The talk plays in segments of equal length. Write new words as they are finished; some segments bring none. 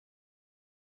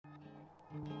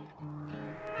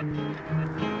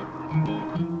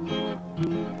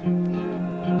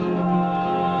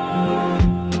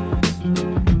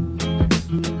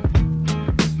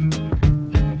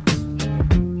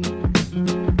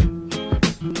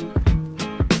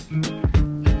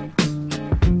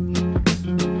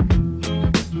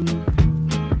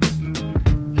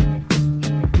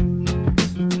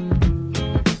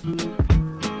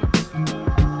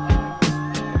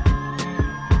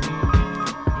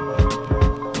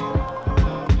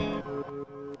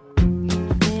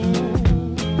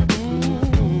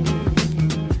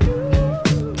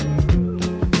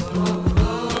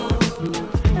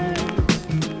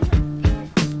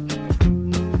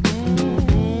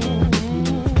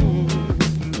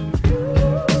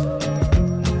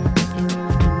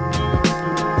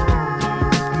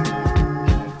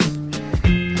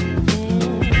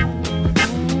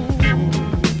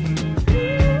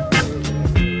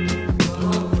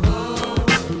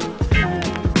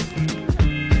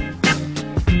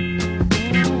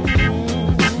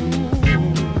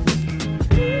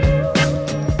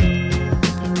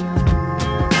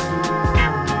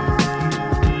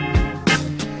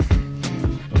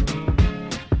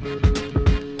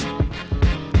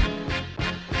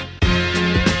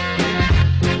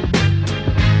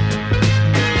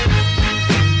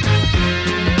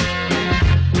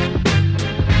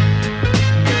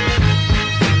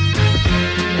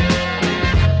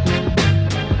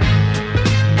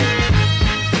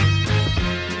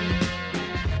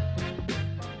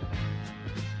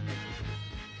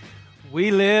We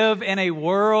live in a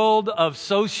world of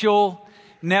social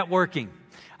networking.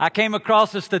 I came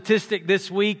across a statistic this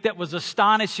week that was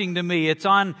astonishing to me. It's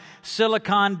on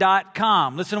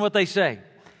silicon.com. Listen to what they say.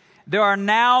 There are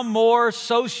now more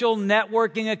social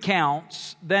networking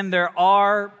accounts than there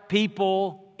are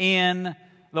people in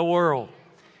the world.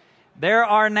 There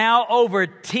are now over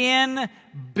 10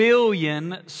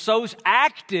 billion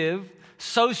active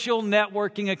social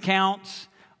networking accounts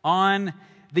on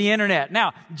the internet.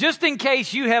 Now, just in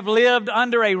case you have lived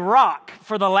under a rock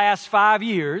for the last 5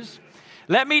 years,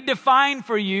 let me define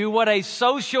for you what a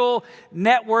social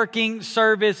networking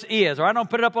service is. All right, I'll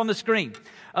put it up on the screen.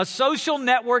 A social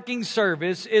networking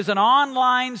service is an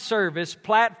online service,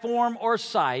 platform, or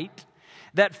site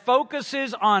that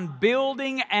focuses on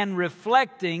building and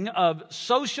reflecting of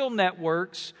social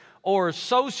networks or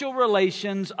social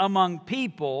relations among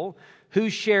people who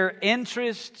share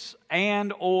interests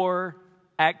and or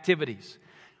activities.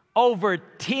 Over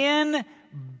 10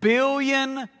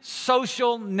 billion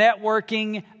social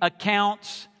networking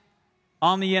accounts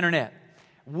on the internet.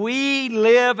 We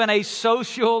live in a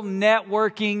social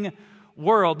networking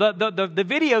world. The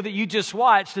video that you just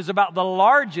watched is about the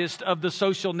largest of the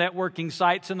social networking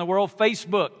sites in the world,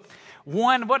 Facebook.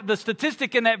 The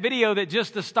statistic in that video that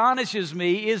just astonishes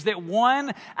me is that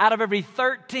 1 out of every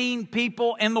 13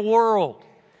 people in the world.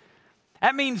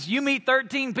 That means you meet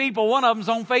 13 people, one of them's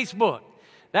on Facebook.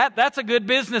 That's a good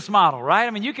business model, right?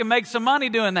 I mean, you can make some money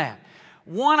doing that.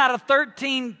 1 out of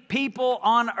 13 people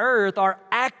on earth are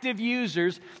active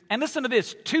users. And listen to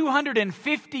this,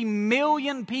 250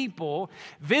 million people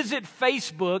visit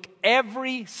Facebook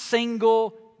every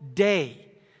single day.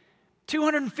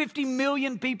 250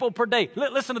 million people per day.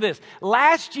 Listen to this.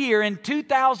 Last year in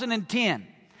 2010,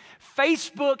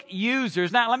 Facebook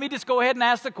users, now let me just go ahead and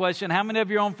ask the question, how many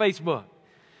of you are on Facebook?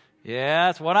 Yeah,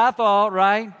 that's what I thought,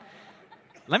 right?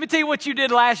 Let me tell you what you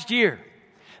did last year.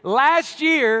 Last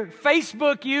year,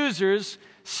 Facebook users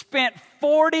spent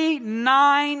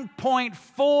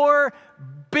 49.4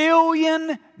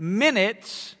 billion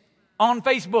minutes on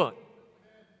Facebook.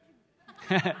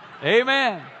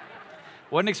 Amen.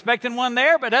 Wasn't expecting one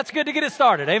there, but that's good to get it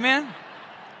started. Amen.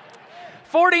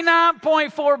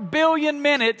 49.4 billion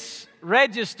minutes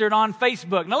registered on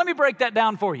Facebook. Now let me break that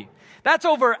down for you. That's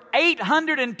over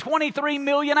 823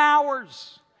 million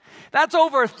hours. That's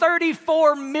over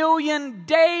 34 million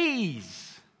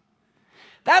days.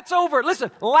 That's over, listen,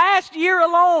 last year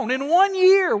alone, in 1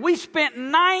 year, we spent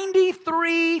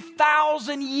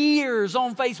 93,000 years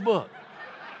on Facebook.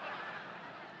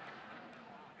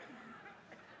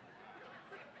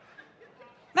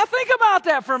 Now think about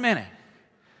that for a minute.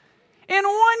 In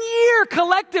 1 year,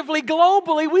 collectively,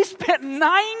 globally, we spent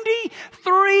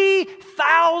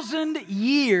 93,000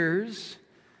 years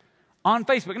on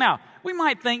Facebook. Now, we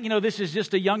might think, this is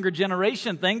just a younger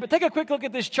generation thing, but take a quick look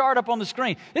at this chart up on the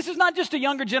screen. This is not just a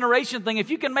younger generation thing. If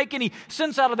you can make any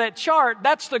sense out of that chart,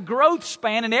 that's the growth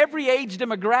span in every age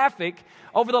demographic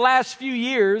over the last few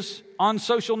years on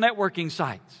social networking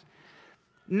sites.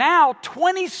 Now,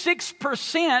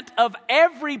 26% of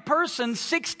every person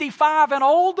 65 and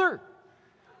older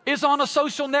is on a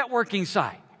social networking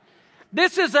site.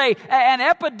 This is an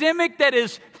epidemic that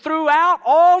is throughout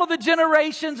all of the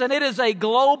generations, and it is a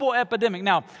global epidemic.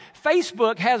 Now,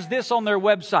 Facebook has this on their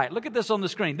website. Look at this on the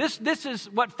screen. This is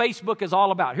what Facebook is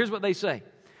all about. Here's what they say.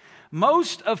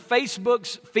 Most of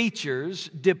Facebook's features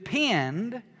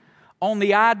depend on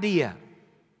the idea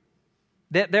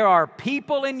that there are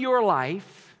people in your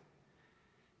life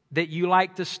that you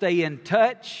like to stay in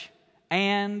touch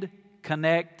and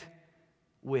connect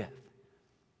with.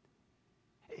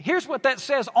 Here's what that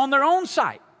says on their own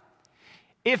site.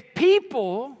 If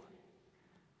people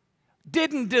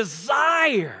didn't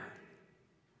desire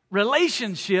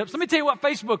relationships, let me tell you what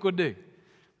Facebook would do.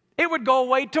 It would go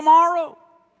away tomorrow.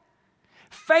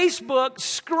 Facebook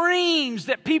screams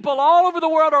that people all over the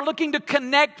world are looking to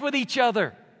connect with each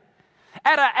other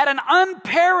at an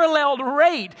unparalleled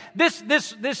rate.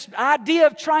 This idea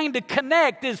of trying to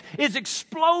connect is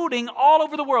exploding all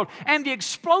over the world. And the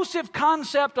explosive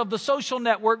concept of the social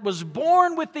network was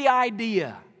born with the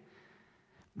idea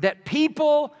that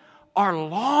people are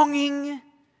longing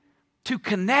to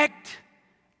connect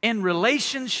in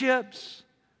relationships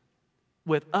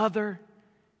with other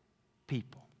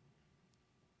people.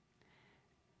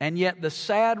 And yet the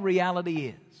sad reality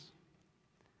is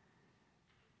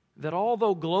that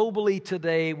although globally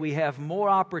today we have more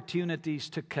opportunities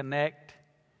to connect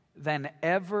than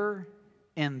ever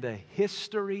in the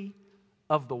history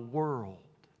of the world,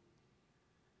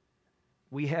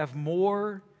 we have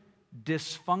more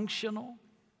dysfunctional,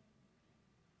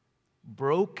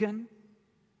 broken,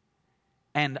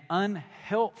 and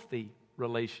unhealthy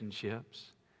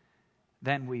relationships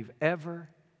than we've ever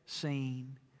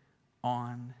seen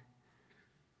on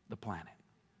the planet.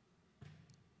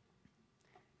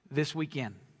 This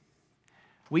weekend,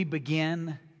 we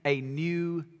begin a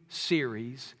new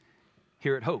series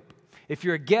here at Hope. If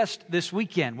you're a guest this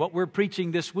weekend, what we're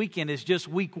preaching this weekend is just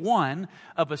week 1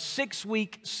 of a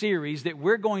 6-week series that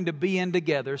we're going to be in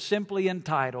together, simply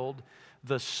entitled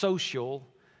The Social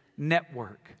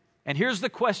Network. And here's the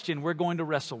question we're going to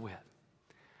wrestle with.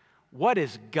 What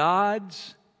is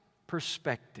God's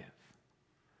perspective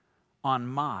on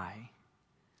my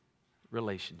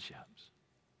relationships?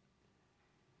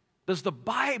 Does the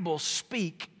Bible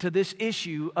speak to this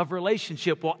issue of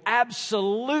relationship? Well,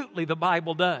 absolutely the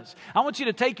Bible does. I want you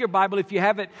to take your Bible, if you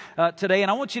have it today, and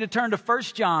I want you to turn to 1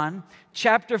 John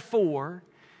chapter 4,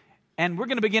 and we're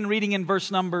going to begin reading in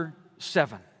verse number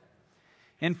 7.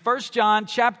 In 1 John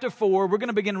chapter 4, we're going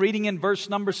to begin reading in verse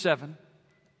number 7.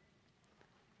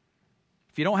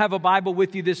 If you don't have a Bible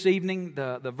with you this evening,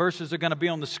 the verses are going to be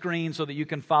on the screen so that you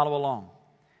can follow along.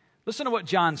 Listen to what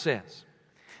John says.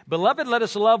 Beloved, let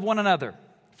us love one another,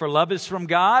 for love is from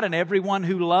God, and everyone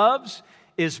who loves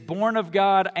is born of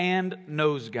God and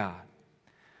knows God.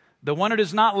 The one who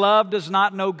does not love does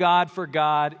not know God, for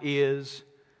God is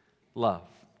love.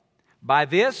 By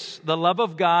this, the love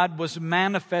of God was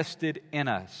manifested in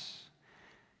us,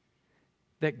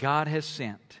 that God has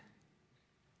sent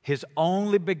His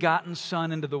only begotten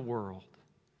Son into the world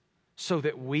so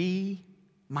that we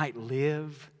might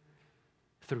live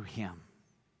through Him.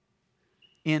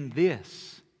 In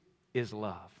this is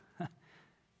love.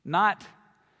 Not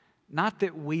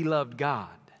that we loved God,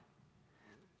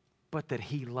 but that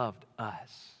He loved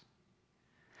us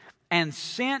and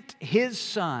sent His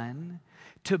Son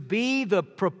to be the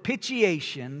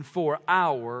propitiation for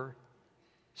our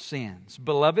sins.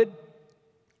 Beloved,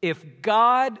 if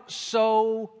God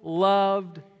so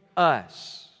loved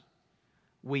us,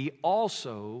 we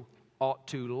also ought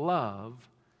to love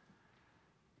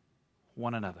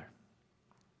one another.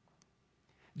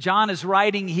 John is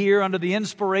writing here under the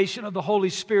inspiration of the Holy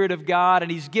Spirit of God, and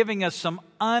he's giving us some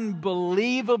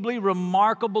unbelievably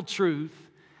remarkable truth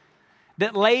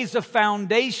that lays a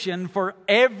foundation for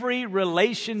every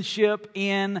relationship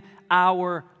in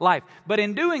our life. But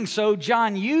in doing so,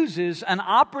 John uses an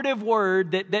operative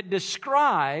word that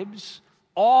describes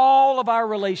all of our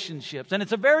relationships. And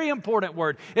it's a very important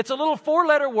word. It's a little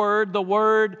 4-letter word, the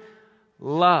word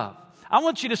love. I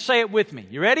want you to say it with me.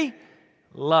 You ready?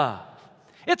 Love.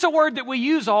 It's a word that we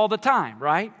use all the time,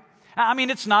 right? I mean,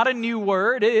 it's not a new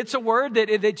word. It's a word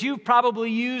that you've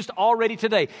probably used already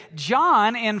today.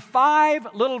 John, in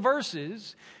 5 little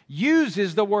verses,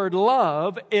 uses the word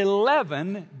love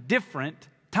 11 different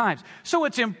times. So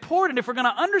it's important, if we're going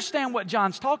to understand what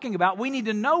John's talking about, we need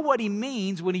to know what he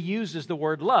means when he uses the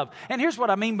word love. And here's what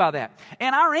I mean by that.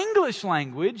 In our English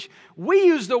language, we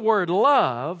use the word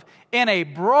love in a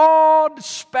broad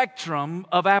spectrum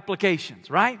of applications,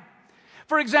 right?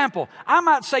 For example, I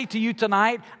might say to you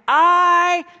tonight,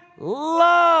 I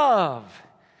love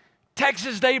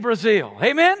Texas de Brazil.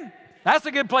 Amen? That's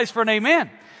a good place for an amen.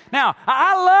 Now,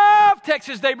 I love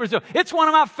Texas de Brazil. It's one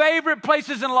of my favorite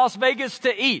places in Las Vegas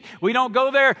to eat. We don't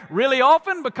go there really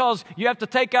often because you have to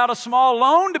take out a small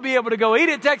loan to be able to go eat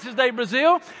at Texas de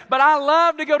Brazil. But I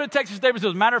love to go to Texas de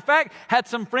Brazil. As a matter of fact, had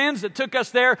some friends that took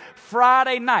us there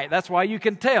Friday night. That's why you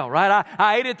can tell, right?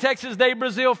 I ate at Texas de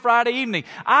Brazil Friday evening.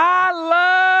 I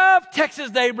love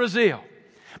Texas de Brazil.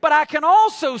 But I can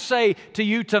also say to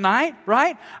you tonight,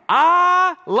 right?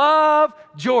 I love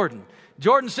Jordan.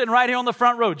 Jordan's sitting right here on the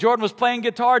front row. Jordan was playing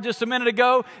guitar just a minute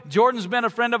ago. Jordan's been a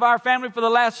friend of our family for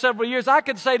the last several years. I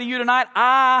could say to you tonight,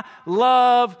 I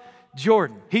love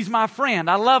Jordan. He's my friend.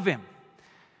 I love him.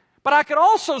 But I could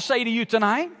also say to you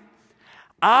tonight,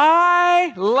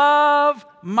 I love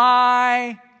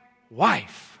my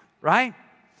wife, right?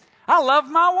 I love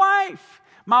my wife.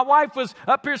 My wife was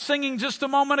up here singing just a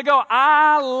moment ago.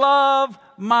 I love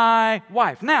my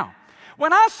wife. Now,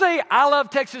 when I say I love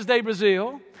Texas de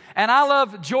Brazil, and I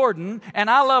love Jordan, and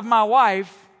I love my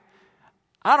wife,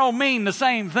 I don't mean the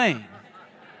same thing.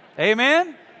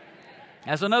 Amen?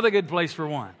 That's another good place for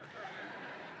one.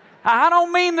 I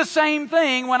don't mean the same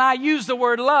thing when I use the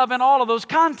word love in all of those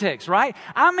contexts, right?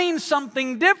 I mean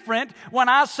something different when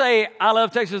I say I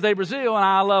love Texas de Brazil and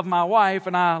I love my wife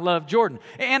and I love Jordan.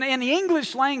 And in the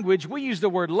English language, we use the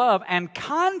word love, and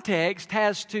context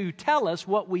has to tell us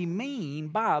what we mean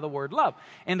by the word love.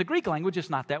 In the Greek language, it's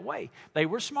not that way. They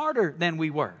were smarter than we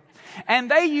were.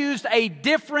 And they used a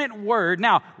different word.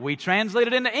 Now, we translate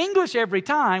it into English every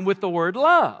time with the word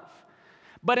love.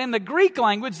 But in the Greek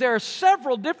language, there are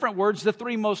several different words. The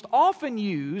three most often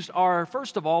used are,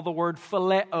 first of all, the word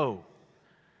phileo.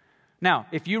 Now,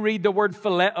 if you read the word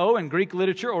phileo in Greek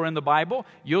literature or in the Bible,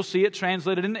 you'll see it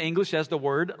translated into English as the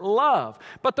word love.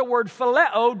 But the word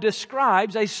phileo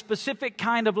describes a specific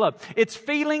kind of love. It's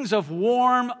feelings of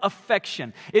warm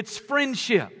affection. It's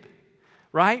friendship,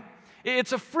 right?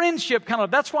 It's a friendship kind of love.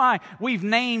 That's why we've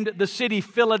named the city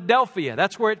Philadelphia.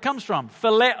 That's where it comes from.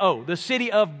 Phileo, the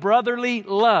city of brotherly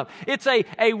love. It's a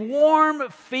warm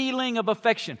feeling of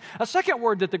affection. A second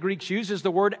word that the Greeks use is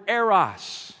the word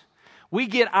eros. We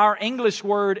get our English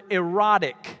word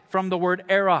erotic from the word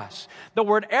eros. The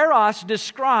word eros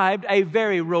described a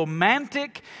very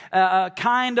romantic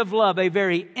kind of love, a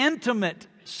very intimate,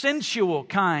 sensual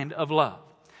kind of love.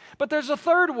 But there's a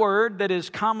third word that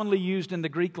is commonly used in the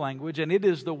Greek language, and it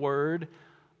is the word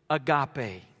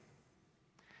agape.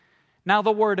 Now,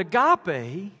 the word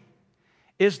agape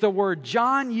is the word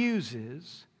John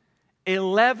uses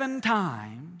 11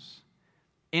 times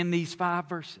in these 5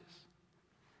 verses.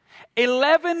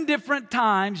 11 different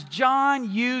times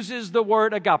John uses the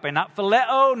word agape. Not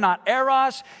phileo, not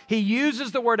eros. He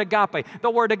uses the word agape. The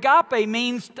word agape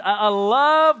means a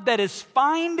love that is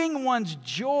finding one's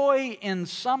joy in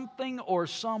something or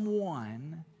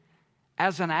someone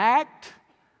as an act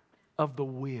of the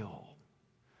will.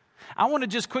 I want to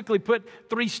just quickly put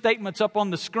 3 statements up on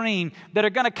the screen that are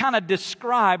going to kind of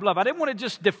describe love. I didn't want to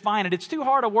just define it. It's too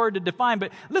hard a word to define,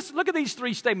 but let's look at these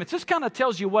 3 statements. This kind of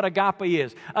tells you what agape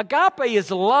is. Agape is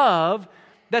love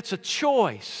that's a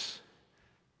choice,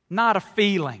 not a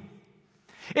feeling.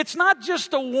 It's not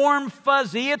just a warm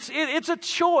fuzzy. It's a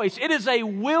choice. It is a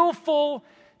willful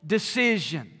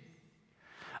decision.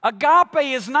 Agape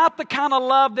is not the kind of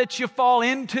love that you fall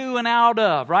into and out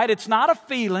of, right? It's not a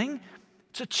feeling.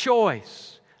 It's a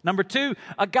choice. Number 2,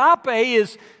 agape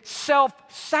is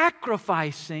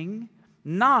self-sacrificing,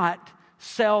 not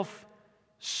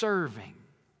self-serving.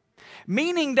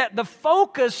 Meaning that the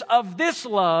focus of this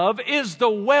love is the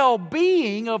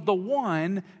well-being of the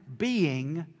one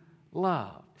being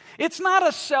loved. It's not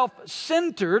a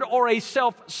self-centered or a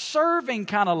self-serving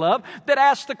kind of love that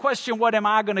asks the question, what am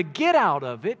I going to get out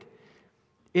of it?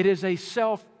 It is a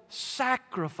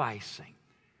self-sacrificing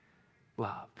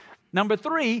love. Number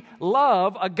 3,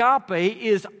 love, agape,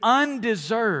 is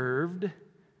undeserved,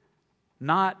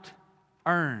 not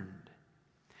earned.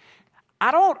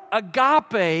 I don't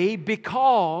agape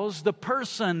because the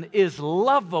person is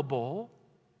lovable.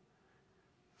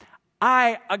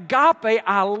 I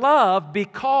love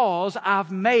because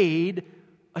I've made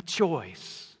a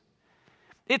choice.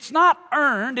 It's not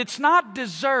earned, it's not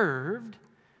deserved,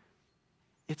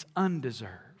 it's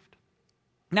undeserved.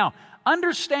 Now,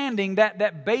 understanding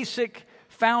that basic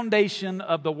foundation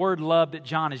of the word love that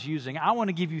John is using, I want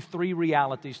to give you 3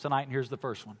 realities tonight, and here's the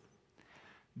first one.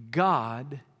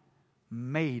 God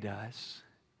made us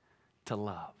to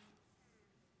love.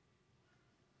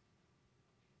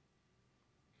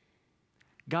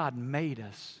 God made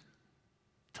us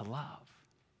to love.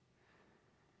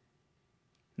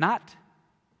 Not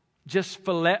just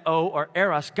phileo or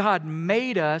eros. God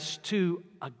made us to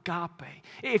agape.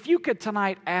 If you could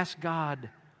tonight ask God,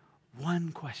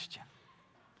 one question.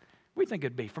 We think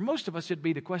it'd be. For most of us, it'd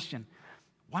be the question,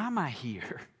 why am I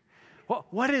here?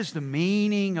 What is the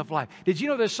meaning of life? Did you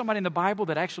know there's somebody in the Bible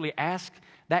that actually asked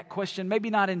that question? Maybe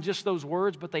not in just those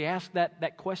words, but they asked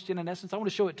that question in essence. I want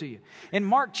to show it to you. In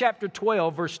Mark chapter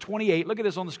 12, verse 28, look at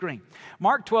this on the screen.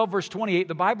 Mark 12, verse 28,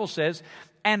 the Bible says,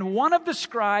 "And one of the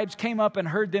scribes came up and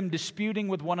heard them disputing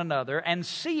with one another, and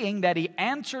seeing that he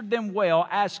answered them well,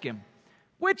 asked him,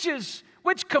 which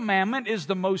commandment is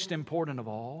the most important of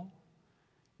all?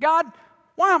 God,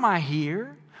 why am I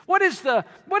here? What is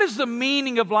the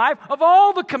meaning of life? Of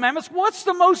all the commandments, what's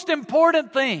the most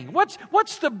important thing?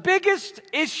 What's the biggest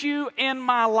issue in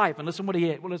my life?" And listen what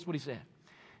he said.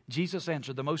 Jesus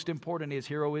answered, "The most important is,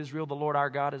 Hear, O Israel, the Lord our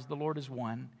God is the Lord is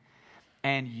one,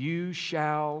 and you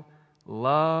shall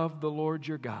love the Lord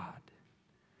your God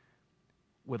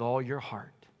with all your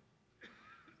heart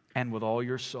and with all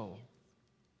your soul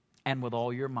and with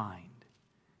all your mind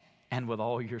and with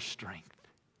all your strength.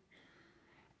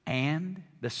 And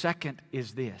the second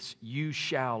is this, you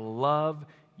shall love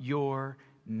your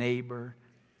neighbor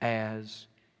as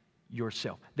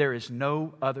yourself. There is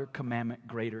no other commandment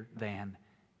greater than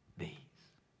these."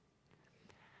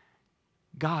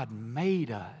 God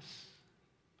made us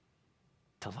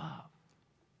to love.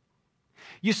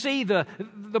 You see, the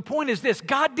point is this,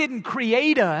 God didn't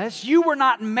create us. You were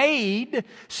not made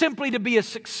simply to be a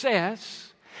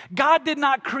success. God did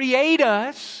not create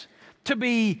us to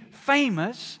be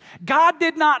famous. God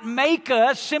did not make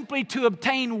us simply to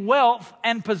obtain wealth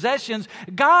and possessions.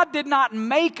 God did not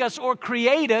make us or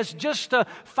create us just to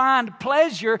find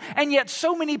pleasure. And yet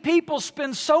so many people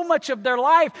spend so much of their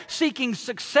life seeking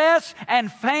success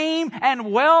and fame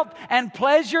and wealth and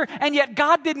pleasure. And yet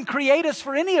God didn't create us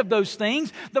for any of those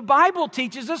things. The Bible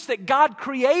teaches us that God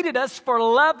created us for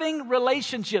loving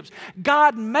relationships.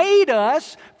 God made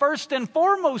us first and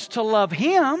foremost to love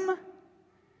Him.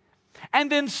 And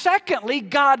then secondly,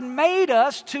 God made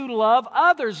us to love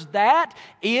others. That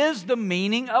is the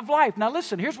meaning of life. Now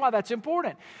listen, here's why that's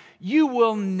important. You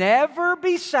will never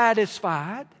be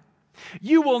satisfied.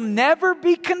 You will never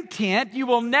be content. You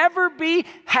will never be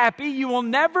happy. You will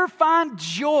never find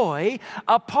joy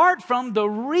apart from the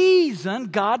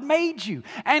reason God made you.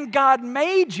 And God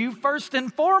made you first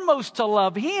and foremost to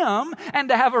love Him and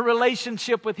to have a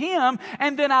relationship with Him.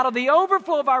 And then out of the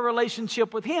overflow of our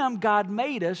relationship with Him, God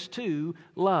made us to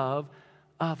love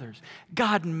others.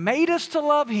 God made us to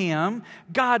love Him.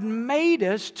 God made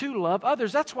us to love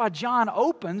others. That's why John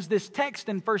opens this text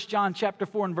in 1 John chapter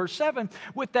 4 and verse 7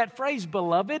 with that phrase,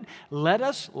 "Beloved, let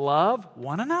us love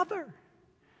one another."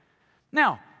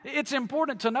 Now, it's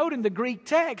important to note in the Greek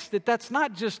text that that's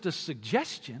not just a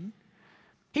suggestion.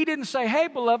 He didn't say, "Hey,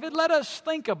 beloved, let us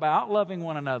think about loving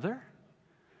one another."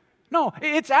 No,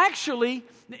 it's actually,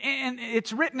 and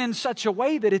it's written in such a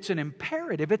way that it's an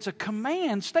imperative. It's a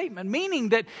command statement, meaning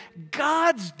that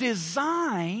God's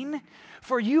design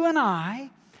for you and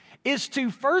I is to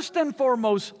first and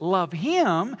foremost love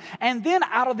Him, and then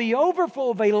out of the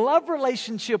overflow of a love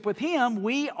relationship with Him,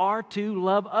 we are to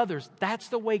love others. That's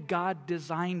the way God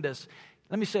designed us.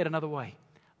 Let me say it another way.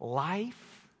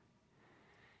 Life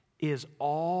is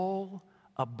all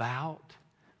about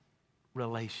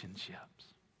relationships.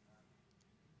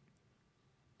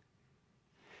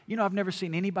 You know, I've never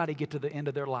seen anybody get to the end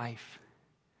of their life.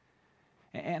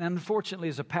 And unfortunately,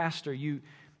 as a pastor, you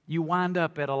wind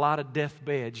up at a lot of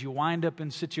deathbeds. You wind up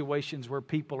in situations where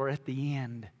people are at the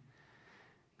end.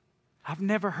 I've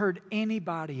never heard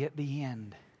anybody at the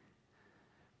end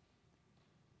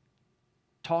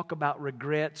talk about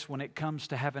regrets when it comes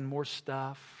to having more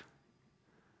stuff,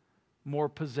 more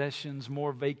possessions,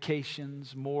 more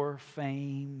vacations, more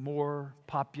fame, more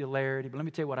popularity. But let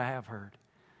me tell you what I have heard.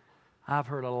 I've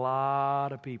heard a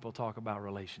lot of people talk about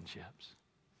relationships.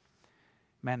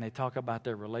 Man, they talk about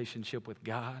their relationship with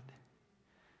God.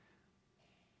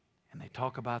 And they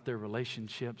talk about their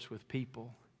relationships with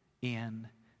people in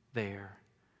their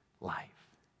life.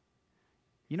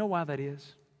 You know why that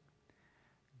is?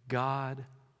 God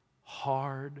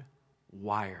hardwired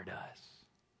us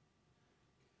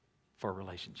for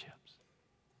relationships.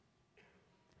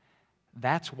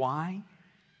 That's why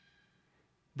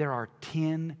there are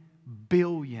 10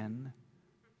 billion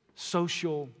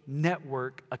social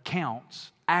network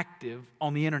accounts active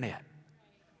on the internet.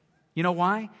 You know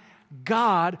why?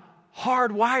 God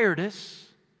hardwired us.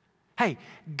 Hey,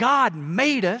 God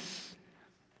made us.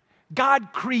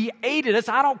 God created us.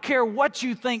 I don't care what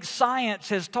you think science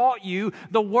has taught you.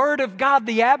 The Word of God,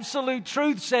 the absolute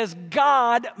truth, says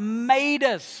God made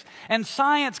us. And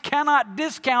science cannot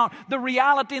discount the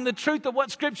reality and the truth of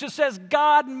what Scripture says.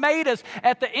 God made us.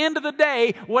 At the end of the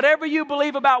day, whatever you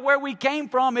believe about where we came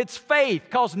from, it's faith,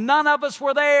 because none of us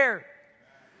were there.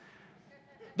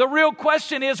 The real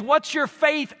question is, what's your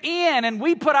faith in? And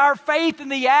we put our faith in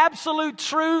the absolute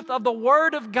truth of the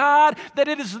Word of God, that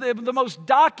it is the most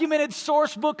documented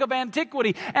source book of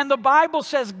antiquity. And the Bible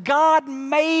says God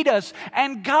made us,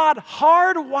 and God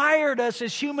hardwired us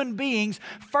as human beings,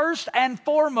 first and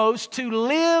foremost, to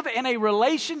live in a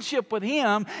relationship with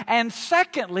Him, and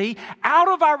secondly, out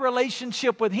of our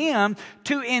relationship with Him,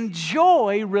 to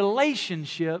enjoy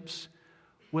relationships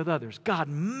with others. God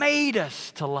made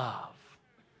us to love.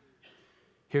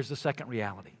 Here's the second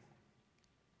reality.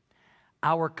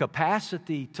 Our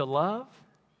capacity to love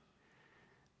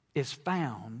is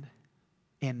found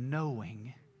in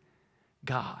knowing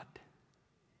God.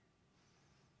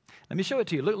 Let me show it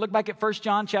to you. Look back at 1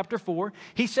 John chapter 4.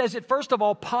 He says it first of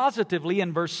all positively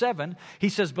in verse 7. He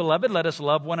says, "Beloved, let us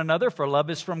love one another, for love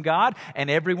is from God, and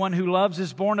everyone who loves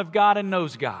is born of God and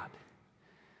knows God."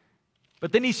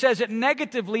 But then he says it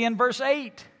negatively in verse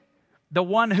 8. "The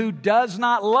one who does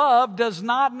not love does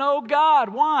not know God."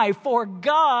 Why? For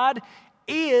God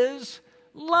is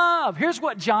love. Here's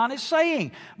what John is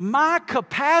saying. My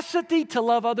capacity to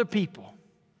love other people,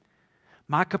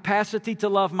 my capacity to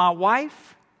love my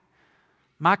wife,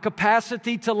 my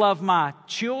capacity to love my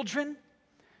children,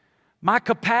 my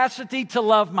capacity to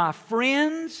love my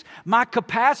friends, my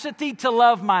capacity to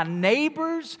love my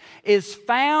neighbors is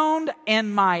found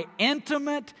in my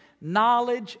intimate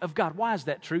knowledge of God. Why is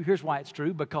that true? Here's why it's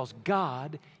true. Because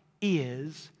God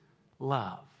is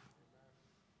love.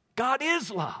 God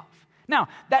is love. Now,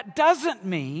 that doesn't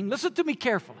mean, listen to me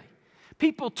carefully,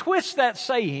 people twist that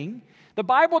saying. The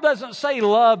Bible doesn't say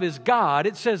love is God.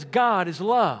 It says God is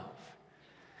love.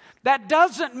 That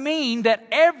doesn't mean that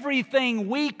everything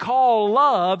we call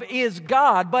love is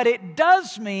God, but it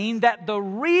does mean that the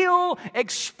real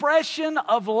expression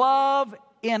of love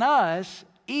in us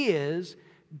is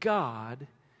God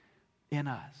in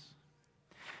us.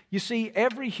 You see,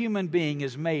 every human being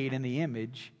is made in the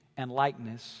image and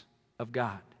likeness of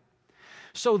God.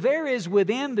 So there is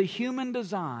within the human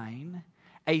design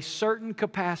a certain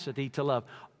capacity to love.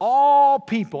 All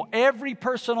people, every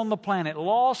person on the planet,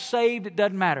 lost, saved, it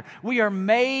doesn't matter. We are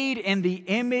made in the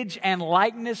image and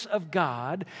likeness of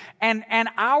God, and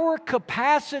our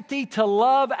capacity to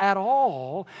love at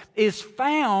all is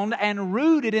found and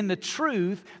rooted in the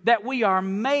truth that we are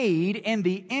made in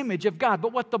the image of God.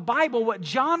 But what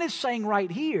John is saying right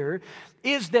here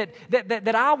is that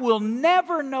I will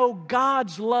never know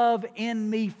God's love in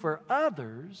me for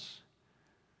others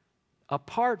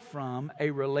apart from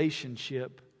a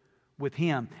relationship with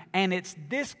Him. And it's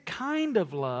this kind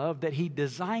of love that He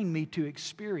designed me to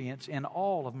experience in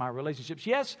all of my relationships.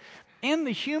 Yes, in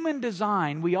the human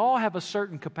design, we all have a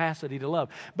certain capacity to love.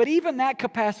 But even that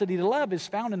capacity to love is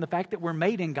found in the fact that we're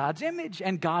made in God's image,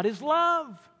 and God is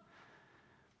love.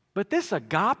 But this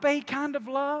agape kind of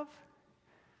love,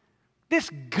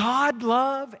 this God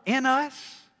love in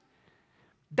us,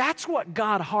 that's what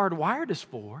God hardwired us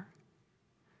for.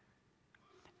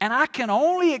 And I can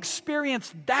only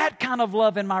experience that kind of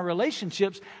love in my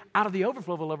relationships out of the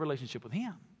overflow of a love relationship with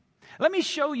Him. Let me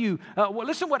show you,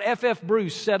 listen what F.F.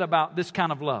 Bruce said about this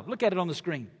kind of love. Look at it on the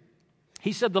screen.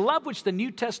 He said, "The love which the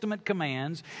New Testament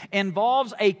commands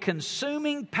involves a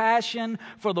consuming passion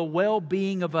for the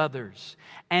well-being of others.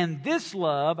 And this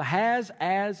love has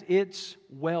as its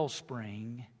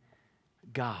wellspring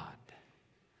God."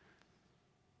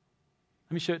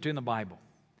 Let me show it to you in the Bible.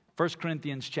 1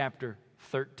 Corinthians chapter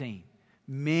 13.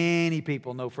 Many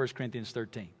people know 1 Corinthians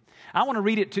 13. I want to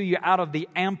read it to you out of the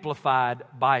Amplified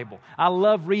Bible. I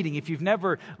love reading. If you've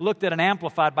never looked at an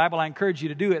Amplified Bible, I encourage you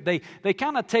to do it. They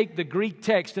kind of take the Greek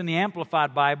text in the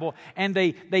Amplified Bible, and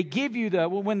they give you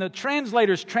when the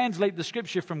translators translate the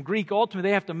Scripture from Greek, ultimately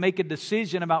they have to make a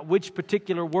decision about which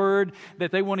particular word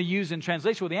that they want to use in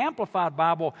translation. Well, the Amplified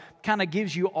Bible kind of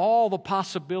gives you all the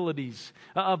possibilities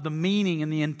of the meaning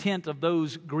and the intent of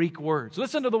those Greek words.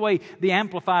 Listen to the way the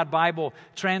Amplified Bible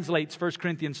translates 1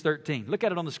 Corinthians 13. Look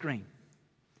at it on the screen.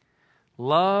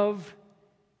 "Love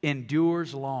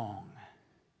endures long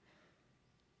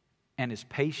and is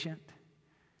patient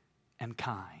and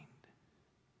kind.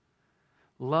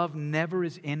 Love never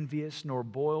is envious nor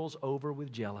boils over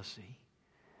with jealousy.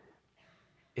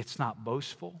 It's not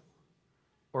boastful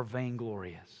or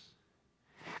vainglorious.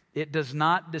 It does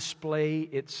not display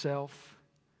itself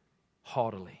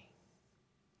haughtily.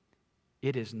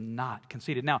 It is not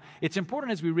conceited. Now, it's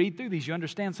important as we read through these, you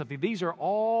understand something. These are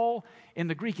all in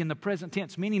the Greek in the present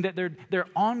tense, meaning that they're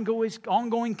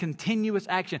ongoing, continuous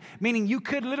action. Meaning you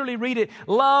could literally read it,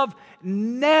 love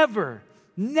never,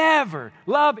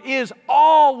 love is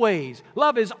always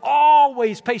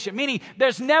patient. Meaning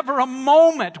there's never a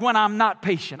moment when I'm not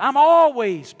patient. I'm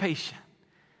always patient.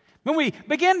 When we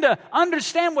begin to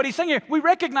understand what he's saying here, we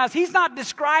recognize he's not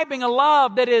describing a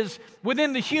love that is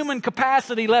within the human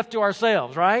capacity left to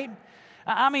ourselves, right?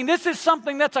 I mean, this is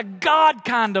something that's a God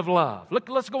kind of love. Look,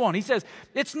 let's go on. He says,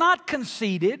 it's not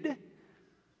conceited,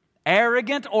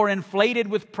 arrogant, or inflated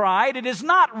with pride. It is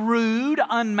not rude,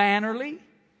 unmannerly.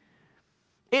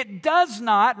 It does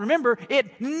not, remember,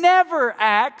 it never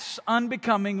acts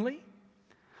unbecomingly.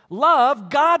 Love,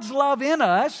 God's love in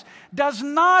us, does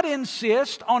not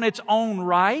insist on its own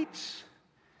rights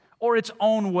or its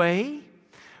own way,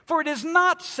 for it is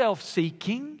not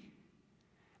self-seeking,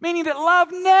 meaning that love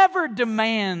never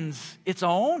demands its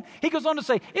own. He goes on to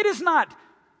say, it is not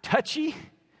touchy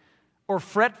or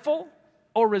fretful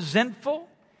or resentful.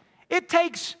 It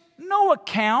takes no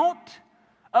account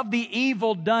of the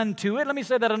evil done to it. Let me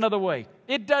say that another way.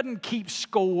 It doesn't keep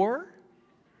score.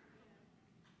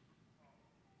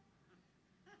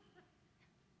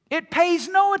 It pays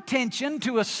no attention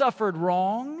to a suffered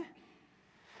wrong.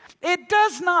 It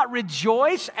does not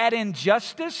rejoice at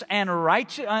injustice and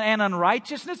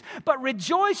unrighteousness, but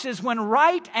rejoices when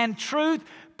right and truth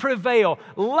prevail.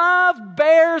 Love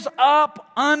bears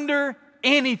up under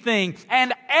anything,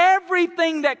 and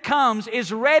everything that comes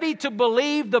is ready to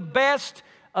believe the best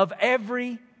of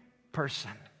every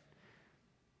person.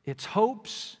 Its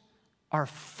hopes are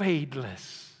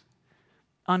fadeless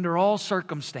under all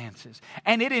circumstances,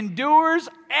 and it endures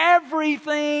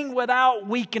everything without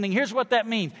weakening. Here's what that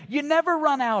means. You never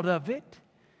run out of it.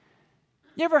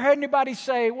 You ever heard anybody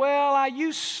say, well, I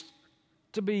used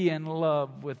to be in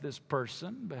love with this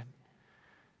person, but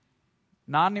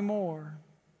not anymore?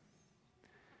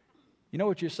 You know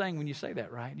what you're saying when you say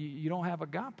that, right? You don't have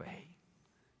agape.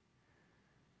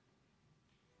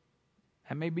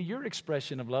 That may be your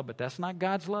expression of love, but that's not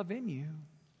God's love in you,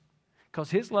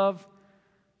 because His love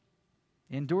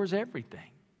endures everything.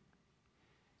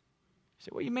 You say,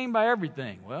 what do you mean by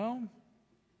everything? Well,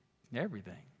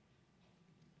 everything.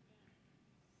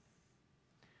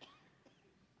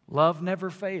 Love never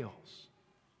fails,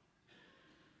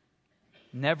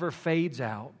 never fades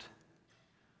out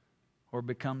or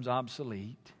becomes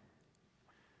obsolete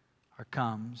or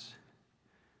comes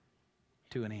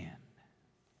to an end.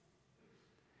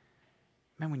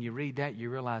 Man, when you read that, you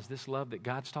realize this love that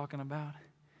God's talking about,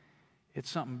 it's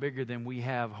something bigger than we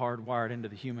have hardwired into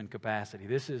the human capacity.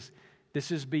 This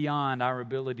is beyond our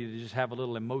ability to just have a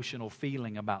little emotional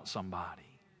feeling about somebody.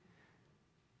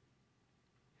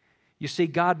 You see,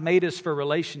 God made us for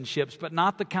relationships, but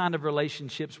not the kind of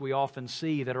relationships we often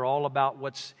see that are all about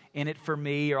what's in it for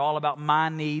me or all about my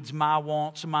needs, my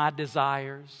wants, my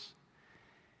desires.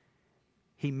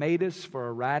 He made us for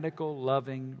a radical,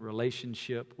 loving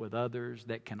relationship with others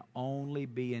that can only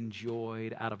be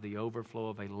enjoyed out of the overflow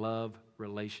of a love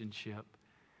relationship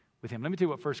with Him. Let me tell you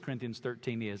what 1 Corinthians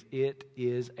 13 is. It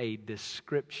is a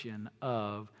description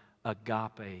of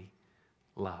agape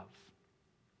love.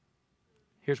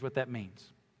 Here's what that means.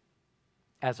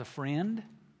 As a friend,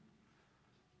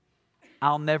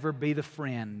 I'll never be the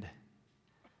friend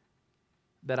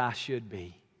that I should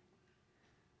be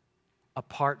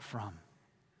apart from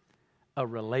a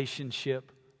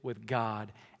relationship with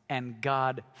God, and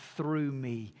God through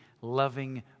me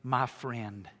loving my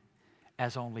friend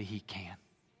as only He can.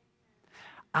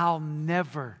 I'll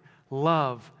never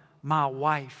love my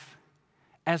wife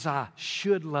as I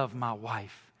should love my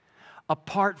wife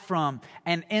apart from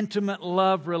an intimate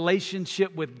love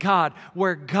relationship with God,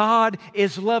 where God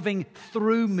is loving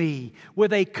through me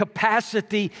with a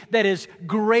capacity that is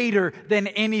greater than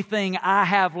anything I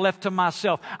have left to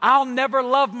myself. I'll never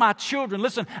love my children.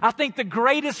 Listen, I think the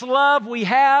greatest love we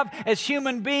have as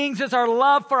human beings is our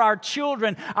love for our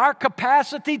children. Our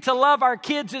capacity to love our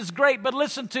kids is great, but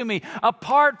listen to me.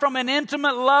 Apart from an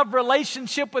intimate love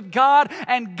relationship with God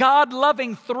and God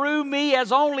loving through me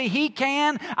as only He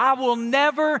can, I will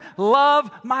never love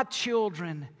my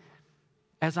children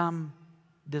as I'm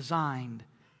designed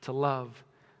to love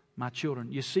my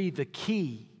children. You see, the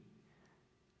key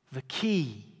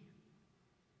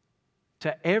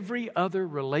to every other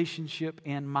relationship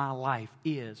in my life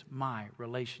is my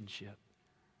relationship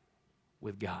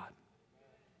with God.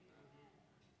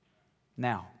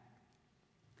 Now,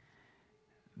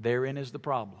 therein is the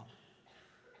problem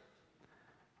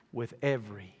with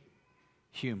every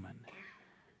human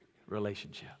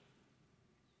relationship.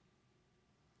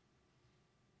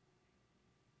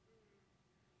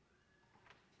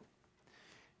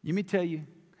 Let me tell you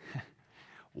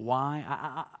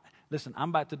why. Listen, I'm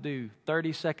about to do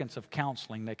 30 seconds of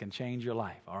counseling that can change your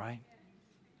life, all right?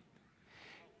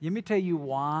 Let me tell you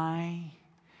why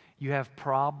you have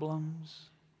problems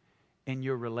in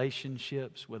your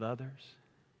relationships with others.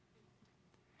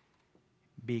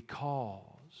 Because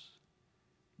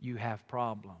you have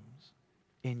problems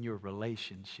in your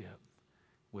relationship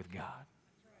with God.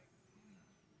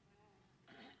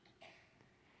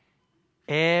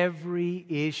 Every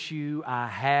issue I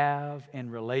have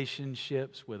in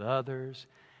relationships with others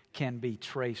can be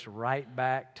traced right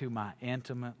back to my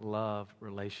intimate love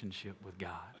relationship with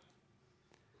God.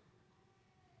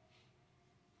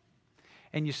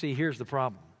 And you see, here's the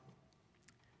problem.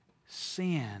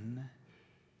 Sin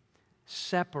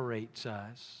separates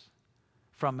us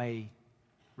from a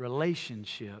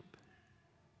relationship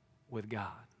with God.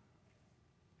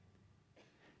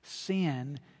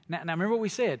 Sin. Now remember what we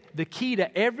said. The key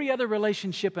to every other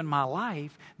relationship in my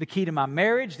life, the key to my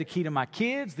marriage, the key to my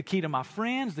kids, the key to my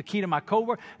friends, the key to my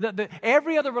coworkers,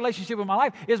 every other relationship in my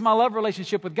life is my love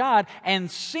relationship with God,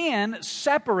 and sin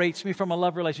separates me from a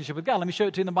love relationship with God. Let me show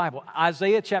it to you in the Bible.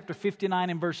 Isaiah chapter 59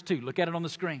 and verse 2. Look at it on the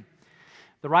screen.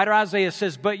 The writer Isaiah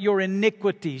says, "But your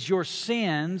iniquities, your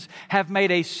sins, have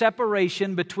made a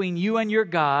separation between you and your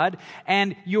God,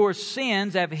 and your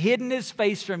sins have hidden His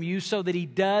face from you so that He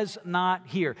does not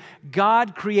hear."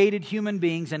 God created human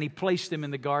beings and He placed them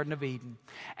in the Garden of Eden.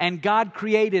 And God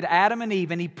created Adam and Eve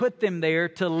and He put them there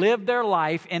to live their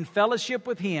life in fellowship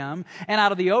with Him. And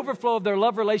out of the overflow of their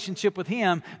love relationship with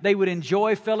Him, they would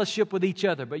enjoy fellowship with each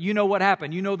other. But you know what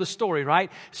happened. You know the story,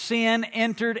 right? Sin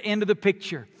entered into the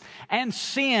picture. And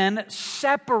sin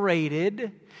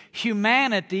separated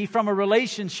humanity from a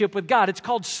relationship with God. It's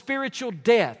called spiritual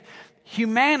death.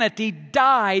 Humanity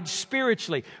died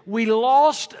spiritually. We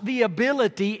lost the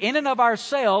ability in and of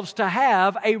ourselves to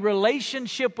have a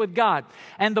relationship with God.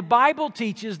 And the Bible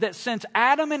teaches that since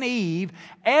Adam and Eve,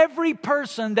 every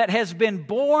person that has been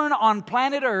born on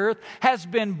planet Earth has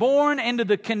been born into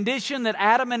the condition that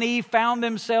Adam and Eve found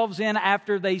themselves in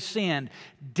after they sinned.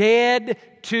 Dead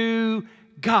to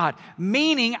God.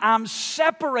 Meaning I'm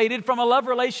separated from a love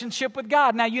relationship with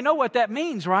God. Now you know what that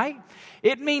means, right?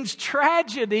 It means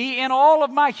tragedy in all of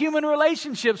my human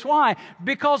relationships. Why?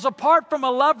 Because apart from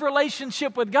a love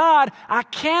relationship with God, I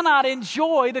cannot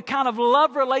enjoy the kind of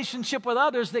love relationship with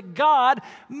others that God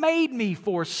made me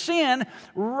for. Sin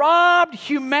robbed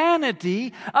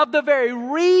humanity of the very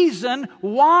reason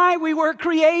why we were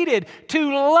created,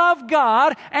 to love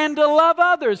God and to love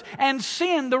others. And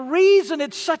sin, the reason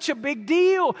it's such a big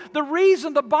deal, the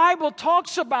reason the Bible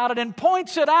talks about it and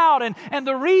points it out, and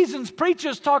the reasons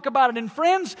preachers talk about it and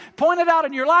friends point it out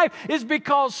in your life, is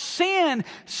because sin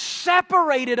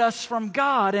separated us from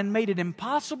God and made it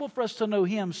impossible for us to know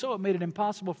Him. So it made it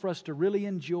impossible for us to really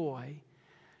enjoy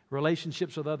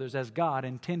relationships with others as God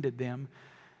intended them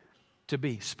to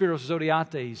be. Spiros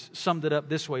Zodhiates summed it up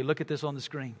this way. Look at this on the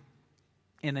screen.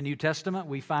 In the New Testament,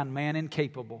 we find man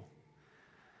incapable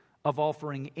of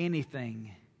offering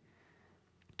anything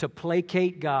to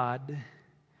placate God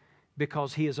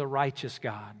because He is a righteous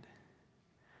God.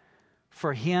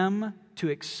 For Him to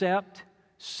accept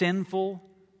sinful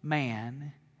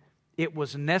man, it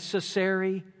was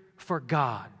necessary for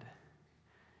God,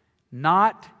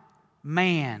 not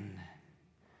man,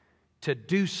 to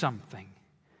do something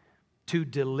to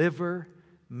deliver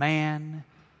man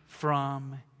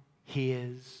from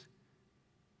his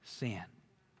sin.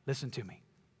 Listen to me.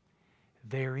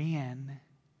 Therein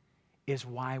is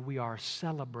why we are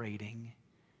celebrating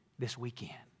this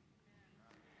weekend.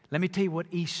 Let me tell you what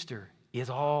Easter is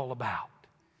all about.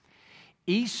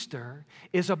 Easter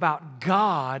is about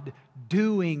God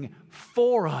doing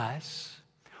for us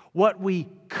what we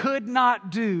could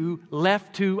not do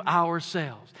left to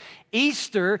ourselves.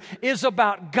 Easter is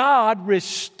about God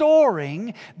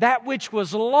restoring that which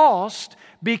was lost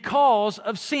because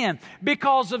of sin.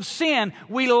 Because of sin,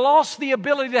 we lost the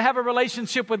ability to have a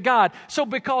relationship with God. So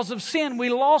because of sin, we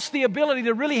lost the ability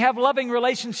to really have loving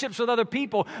relationships with other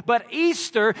people. But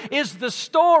Easter is the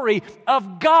story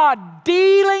of God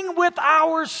dealing with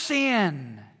our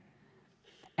sin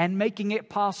and making it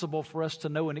possible for us to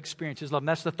know and experience His love. And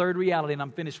that's the third reality, and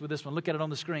I'm finished with this one. Look at it on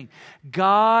the screen.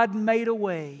 God made a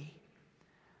way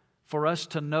for us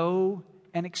to know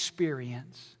and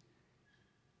experience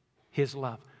His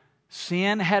love.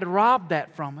 Sin had robbed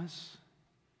that from us,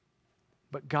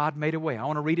 but God made a way. I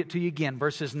want to read it to you again.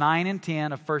 Verses 9 and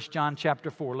 10 of 1 John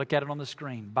chapter 4. Look at it on the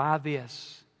screen. By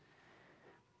this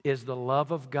is the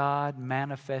love of God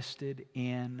manifested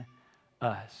in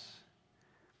us,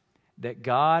 that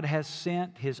God has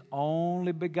sent His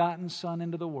only begotten Son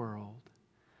into the world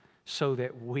so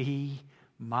that we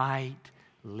might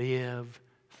live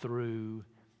through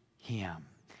Him.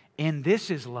 And this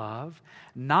is love,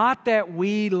 not that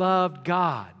we loved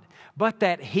God, but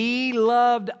that He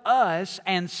loved us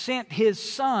and sent His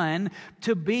Son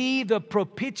to be the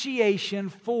propitiation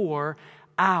for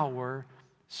our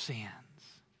sins.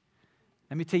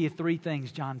 Let me tell you 3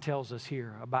 things John tells us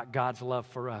here about God's love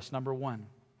for us. Number 1,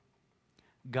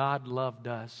 God loved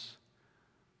us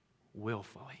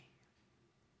willfully.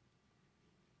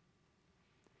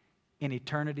 In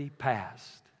eternity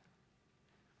past,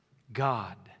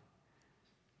 God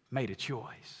made a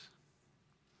choice.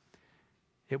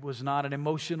 It was not an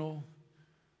emotional,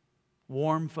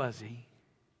 warm fuzzy.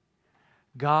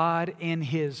 God, in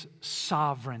His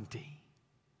sovereignty,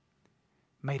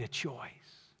 made a choice.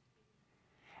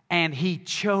 And He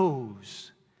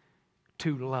chose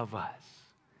to love us.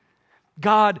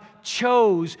 God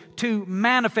chose to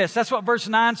manifest. That's what verse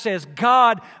 9 says.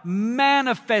 God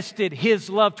manifested His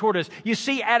love toward us. You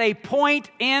see, at a point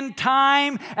in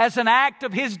time, as an act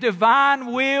of His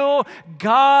divine will,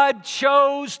 God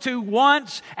chose to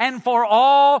once and for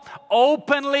all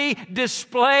openly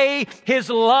display His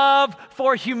love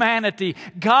for humanity.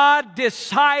 God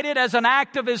decided as an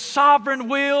act of His sovereign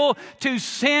will to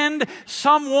send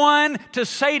someone to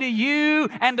say to you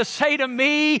and to say to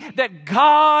me that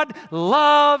God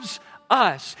loves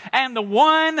us. And the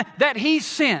one that He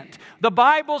sent, the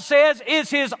Bible says, is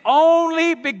His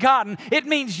only begotten. It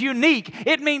means unique.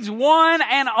 It means one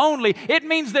and only. It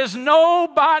means there's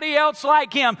nobody else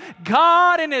like Him.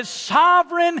 God, in His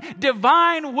sovereign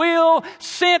divine will,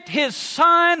 sent His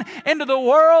Son into the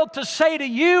world to say to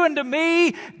you and to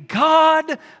me,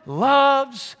 God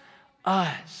loves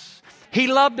us. He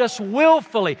loved us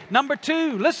willfully. Number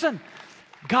 2, listen,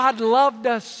 God loved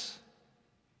us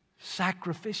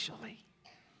sacrificially.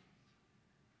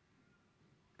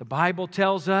 The Bible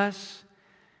tells us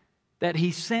that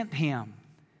He sent Him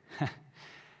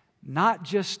not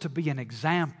just to be an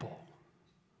example.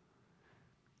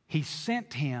 He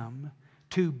sent Him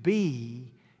to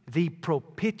be the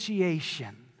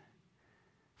propitiation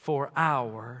for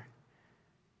our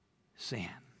sin.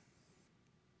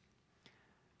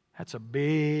 That's a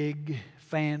big,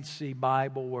 fancy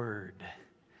Bible word.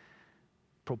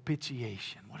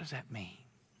 Propitiation. What does that mean?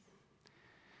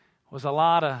 Was a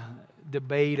lot of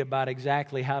debate about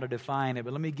exactly how to define it,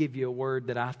 but let me give you a word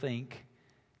that I think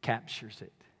captures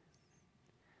it.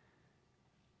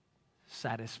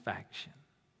 Satisfaction.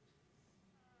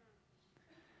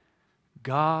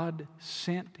 God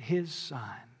sent His Son.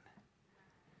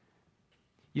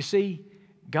 You see,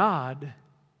 God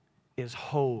is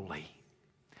holy.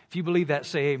 If you believe that,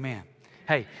 say amen.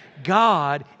 Hey,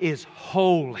 God is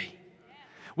holy.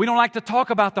 We don't like to talk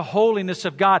about the holiness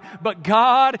of God, but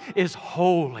God is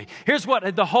holy. Here's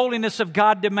what the holiness of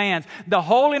God demands. The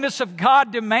holiness of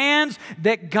God demands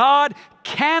that God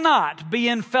cannot be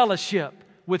in fellowship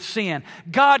with sin.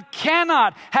 God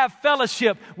cannot have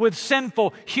fellowship with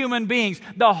sinful human beings.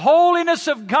 The holiness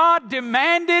of God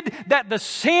demanded that the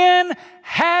sin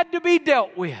had to be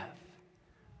dealt with.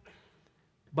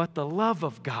 But the love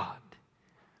of God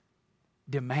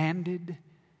demanded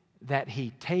that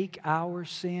He take our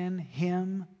sin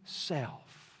Himself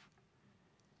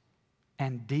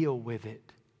and deal with it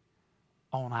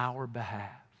on our behalf.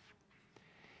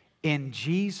 In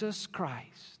Jesus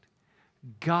Christ,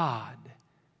 God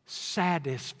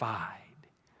satisfied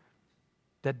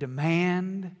the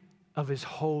demand of His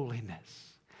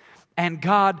holiness. And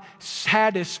God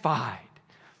satisfied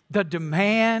the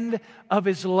demand of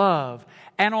His love.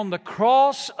 And on the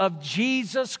cross of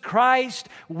Jesus Christ,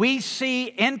 we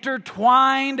see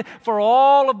intertwined for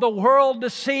all of the world to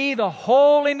see the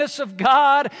holiness of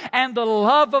God and the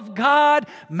love of God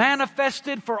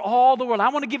manifested for all the world. I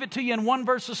want to give it to you in one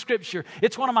verse of Scripture.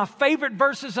 It's one of my favorite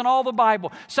verses in all the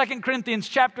Bible. 2 Corinthians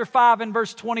chapter 5 and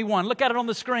verse 21. Look at it on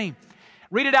the screen.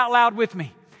 Read it out loud with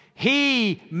me.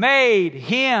 He made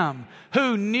Him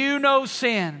who knew no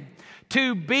sin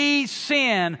to be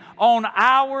sin on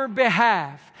our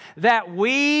behalf, that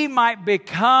we might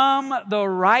become the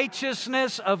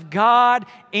righteousness of God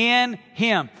in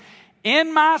Him.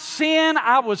 In my sin,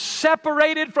 I was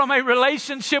separated from a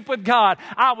relationship with God.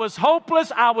 I was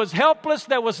hopeless. I was helpless.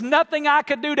 There was nothing I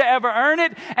could do to ever earn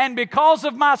it. And because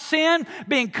of my sin,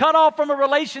 being cut off from a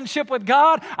relationship with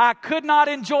God, I could not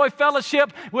enjoy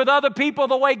fellowship with other people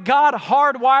the way God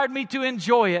hardwired me to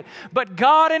enjoy it. But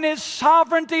God, in His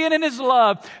sovereignty and in His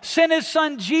love, sent His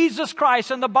Son Jesus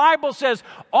Christ. And the Bible says,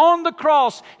 on the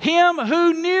cross, Him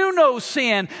who knew no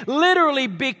sin literally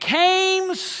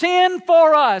became sin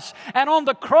for us. And on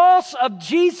the cross of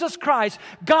Jesus Christ,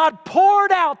 God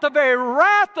poured out the very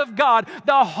wrath of God,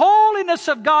 the holiness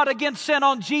of God against sin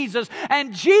on Jesus.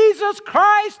 And Jesus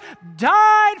Christ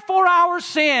died for our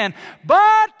sin.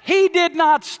 But He did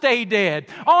not stay dead.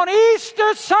 On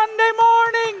Easter Sunday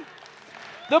morning,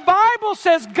 the Bible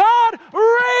says God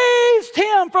raised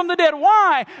Him from the dead.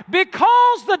 Why?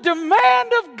 Because the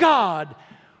demand of God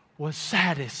was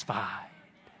satisfied.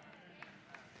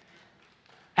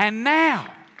 And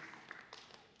now,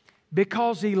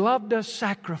 because He loved us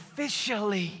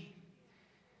sacrificially,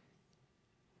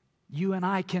 you and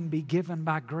I can be given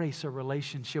by grace a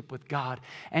relationship with God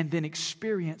and then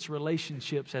experience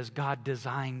relationships as God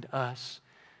designed us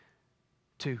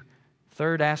to.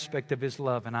 Third aspect of His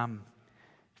love, and I'm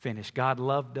finished. God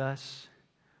loved us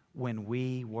when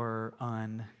we were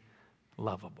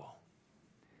unlovable.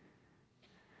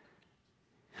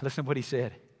 Listen to what He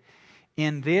said.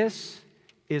 In this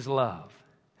is love.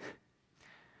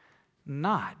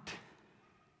 Not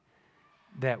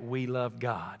that we love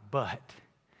God, but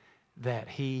that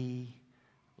He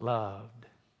loved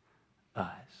us.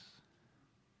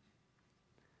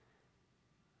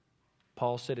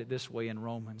 Paul said it this way in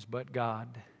Romans, but God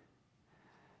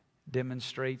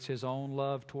demonstrates His own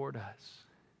love toward us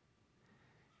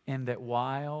in that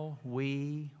while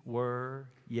we were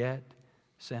yet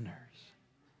sinners,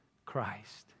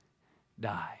 Christ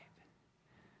died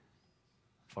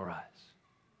for us.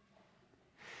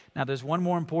 Now there's one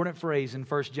more important phrase in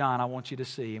 1 John I want you to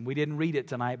see, and we didn't read it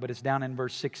tonight, but it's down in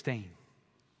verse 16.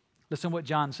 Listen to what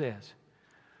John says.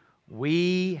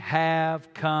 We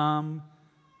have come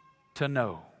to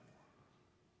know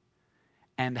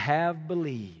and have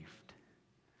believed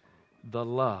the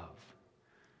love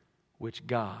which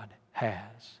God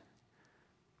has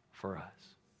for us.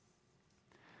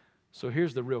 So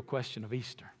here's the real question of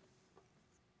Easter.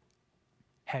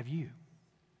 Have you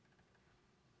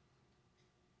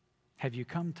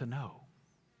come to know?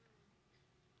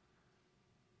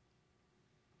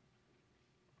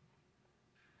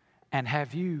 And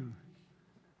have you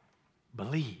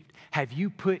believed? Have you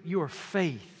put your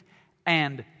faith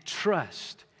and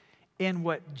trust in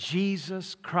what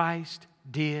Jesus Christ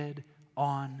did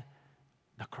on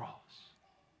the cross?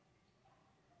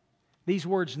 These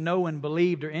words know and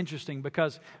believed are interesting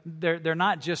because they're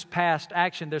not just past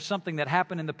action. There's something that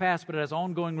happened in the past, but it has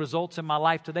ongoing results in my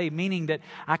life today, meaning that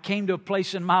I came to a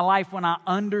place in my life when I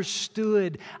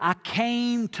understood, I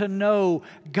came to know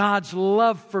God's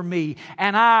love for me,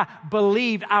 and I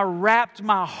believed, I wrapped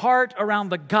my heart around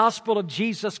the gospel of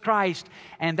Jesus Christ,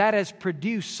 and that has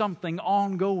produced something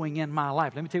ongoing in my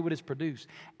life. Let me tell you what it's produced.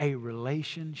 A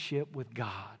relationship with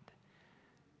God.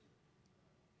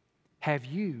 Have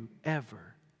you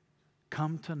ever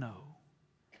come to know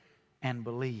and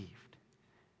believed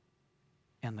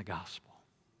in the gospel?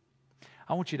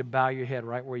 I want you to bow your head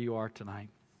right where you are tonight.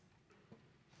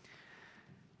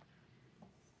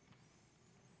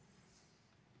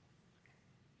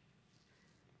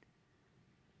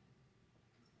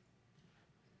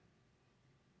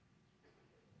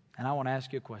 And I want to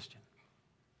ask you a question.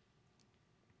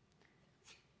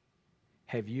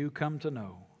 Have you come to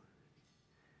know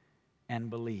and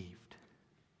believed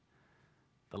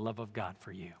the love of God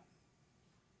for you?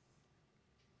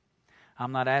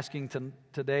 I'm not asking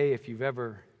today if you've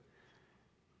ever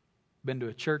been to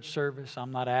a church service.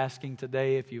 I'm not asking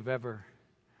today if you've ever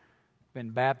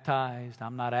been baptized.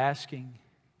 I'm not asking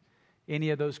any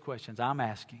of those questions. I'm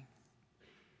asking,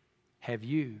 have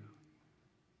you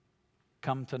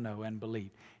come to know and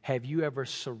believe? Have you ever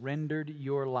surrendered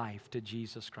your life to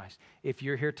Jesus Christ? If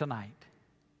you're here tonight,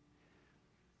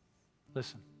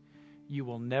 listen, you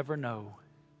will never know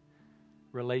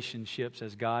relationships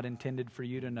as God intended for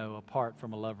you to know apart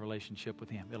from a love relationship with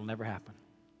Him. It'll never happen.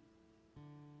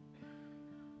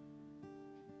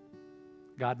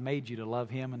 God made you to love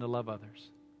Him and to love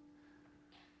others.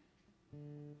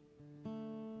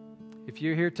 If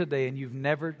you're here today and you've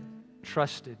never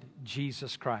trusted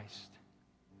Jesus Christ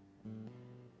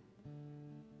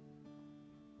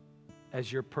as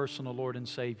your personal Lord and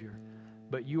Savior,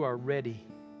 but you are ready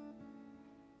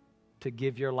to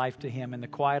give your life to Him, in the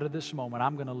quiet of this moment,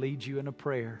 I'm going to lead you in a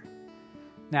prayer.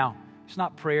 Now, it's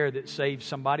not prayer that saves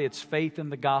somebody. It's faith in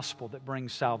the gospel that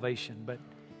brings salvation. But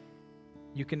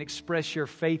you can express your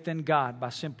faith in God by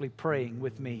simply praying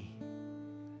with me.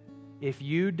 If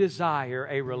you desire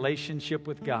a relationship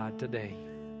with God today,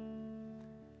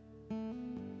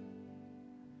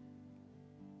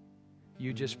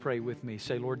 you just pray with me.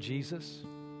 Say, Lord Jesus,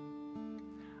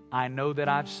 I know that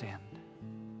I've sinned.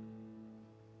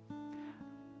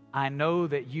 I know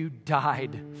that you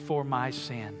died for my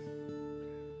sin.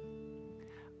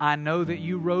 I know that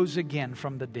you rose again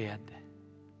from the dead.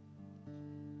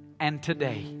 And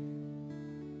today,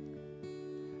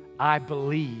 I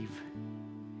believe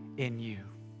in you.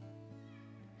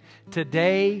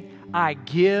 Today, I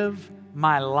give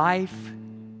my life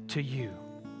to you.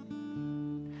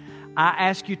 I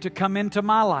ask you to come into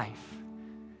my life,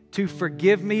 to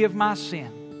forgive me of my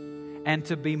sin, and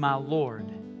to be my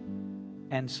Lord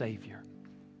and Savior.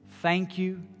 Thank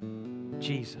you,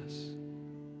 Jesus,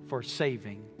 for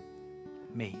saving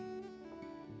me.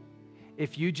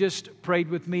 If you just prayed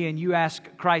with me and you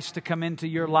asked Christ to come into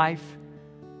your life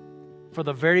for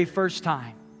the very first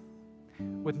time,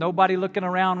 with nobody looking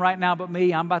around right now but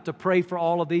me, I'm about to pray for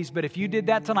all of these. But if you did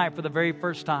that tonight for the very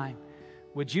first time,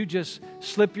 would you just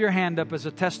slip your hand up as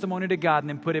a testimony to God and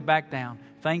then put it back down?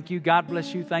 Thank you. God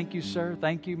bless you. Thank you, sir.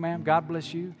 Thank you, ma'am. God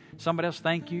bless you. Somebody else,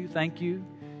 thank you. Thank you.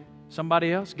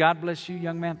 Somebody else, God bless you,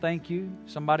 young man. Thank you.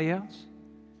 Somebody else,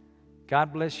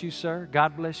 God bless you, sir.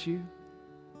 God bless you.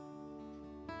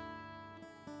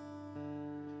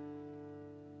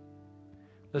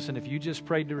 Listen, if you just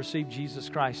prayed to receive Jesus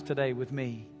Christ today with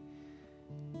me,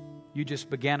 you just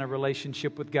began a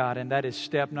relationship with God, and that is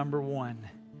step number one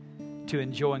to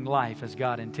enjoying life as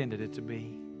God intended it to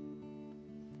be.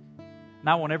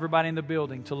 Now I want everybody in the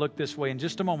building to look this way. In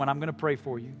just a moment, I'm going to pray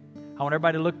for you. I want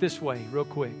everybody to look this way real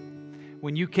quick.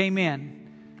 When you came in,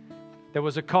 there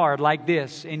was a card like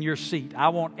this in your seat. I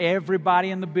want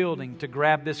everybody in the building to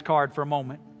grab this card for a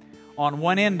moment. On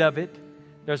one end of it,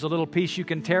 there's a little piece you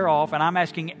can tear off, and I'm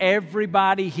asking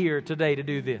everybody here today to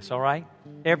do this, all right?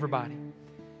 Everybody.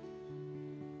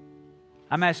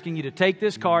 I'm asking you to take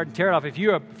this card and tear it off. If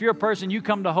you're a person, you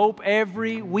come to Hope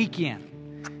every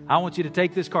weekend, I want you to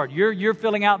take this card. You're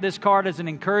filling out this card as an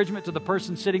encouragement to the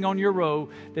person sitting on your row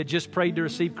that just prayed to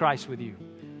receive Christ with you.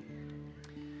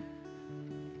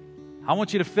 I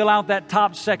want you to fill out that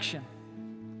top section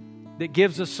that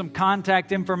gives us some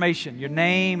contact information, your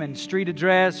name and street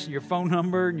address, your phone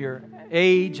number, and your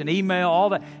age and email, all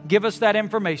that. Give us that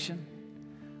information.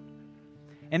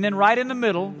 And then right in the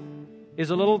middle is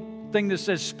a little thing that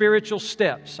says spiritual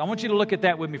steps. I want you to look at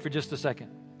that with me for just a second.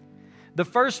 The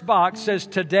first box says,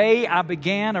 today I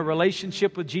began a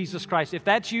relationship with Jesus Christ. If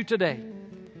that's you today,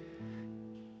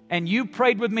 and you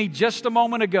prayed with me just a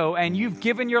moment ago, and you've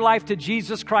given your life to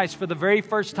Jesus Christ for the very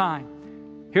first time,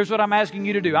 here's what I'm asking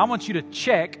you to do. I want you to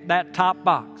check that top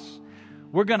box.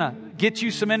 We're going to get you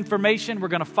some information. We're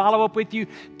going to follow up with you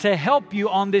to help you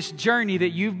on this journey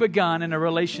that you've begun in a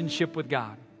relationship with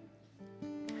God.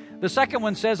 The second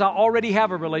one says, I already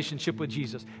have a relationship with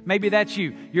Jesus. Maybe that's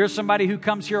you. You're somebody who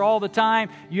comes here all the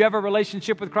time. You have a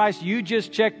relationship with Christ. You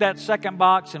just check that second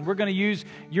box, and we're going to use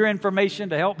your information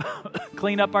to help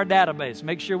clean up our database.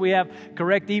 Make sure we have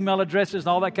correct email addresses and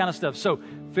all that kind of stuff. So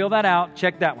fill that out.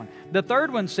 Check that one. The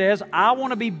third one says, I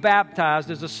want to be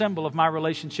baptized as a symbol of my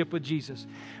relationship with Jesus.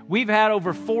 We've had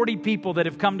over 40 people that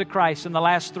have come to Christ in the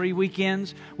last 3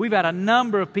 weekends. We've had a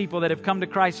number of people that have come to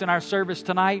Christ in our service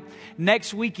tonight.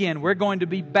 Next weekend, we're going to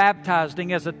be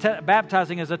baptizing as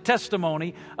a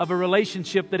testimony of a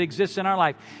relationship that exists in our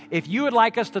life. If you would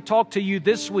like us to talk to you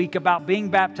this week about being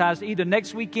baptized, either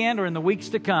next weekend or in the weeks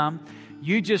to come,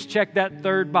 you just check that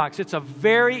third box. It's a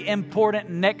very important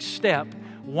next step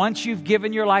once you've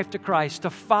given your life to Christ to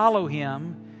follow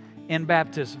Him in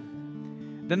baptism.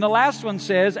 Then the last one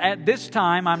says, at this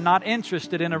time, I'm not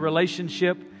interested in a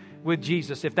relationship with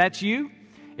Jesus. If that's you,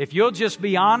 if you'll just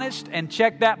be honest and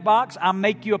check that box, I'll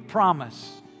make you a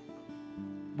promise.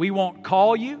 We won't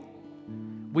call you.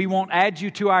 We won't add you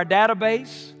to our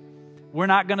database. We're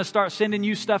not going to start sending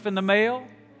you stuff in the mail.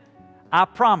 I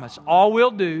promise. All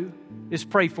we'll do is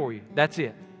pray for you. That's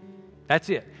it. That's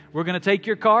it. We're going to take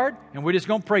your card and we're just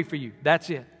going to pray for you. That's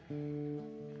it.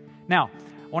 Now,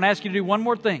 I want to ask you to do one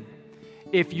more thing.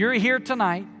 If you're here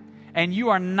tonight and you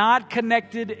are not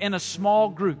connected in a small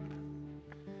group,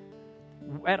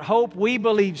 at Hope, we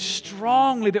believe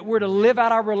strongly that we're to live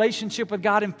out our relationship with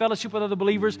God in fellowship with other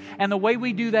believers, and the way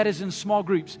we do that is in small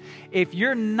groups. If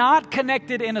you're not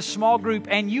connected in a small group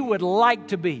and you would like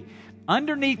to be,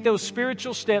 underneath those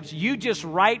spiritual steps, you just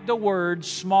write the word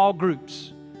small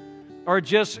groups or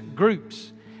just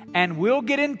groups, and we'll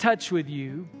get in touch with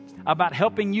you about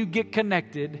helping you get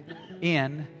connected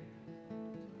in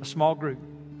a small group.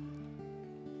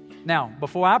 Now,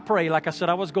 before I pray, like I said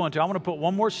I was going to, I want to put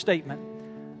one more statement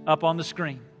up on the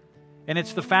screen. And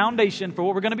it's the foundation for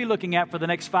what we're going to be looking at for the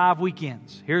next 5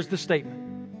 weekends. Here's the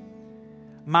statement.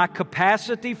 My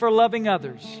capacity for loving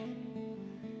others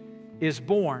is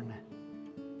born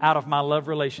out of my love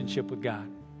relationship with God.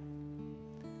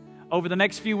 Over the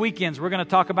next few weekends, we're going to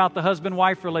talk about the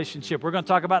husband-wife relationship. We're going to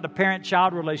talk about the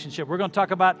parent-child relationship. We're going to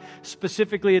talk about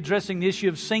specifically addressing the issue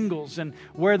of singles and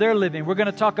where they're living. We're going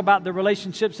to talk about the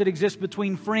relationships that exist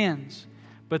between friends.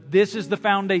 But this is the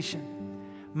foundation.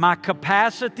 My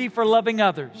capacity for loving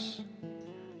others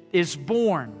is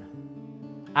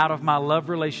born out of my love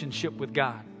relationship with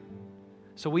God.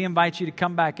 So we invite you to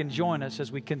come back and join us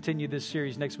as we continue this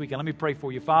series next week. And let me pray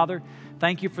for you. Father,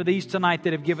 thank you for these tonight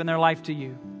that have given their life to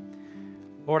you.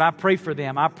 Lord, I pray for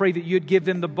them. I pray that you'd give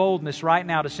them the boldness right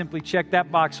now to simply check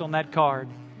that box on that card.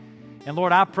 And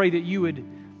Lord, I pray that you would,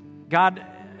 God,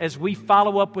 as we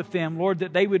follow up with them, Lord,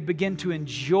 that they would begin to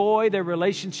enjoy their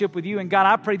relationship with you. And God,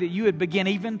 I pray that you would begin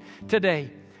even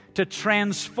today to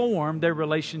transform their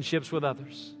relationships with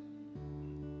others.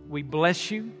 We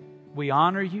bless you. We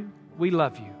honor you. We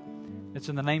love you. It's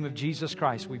in the name of Jesus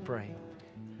Christ we pray.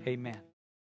 Amen.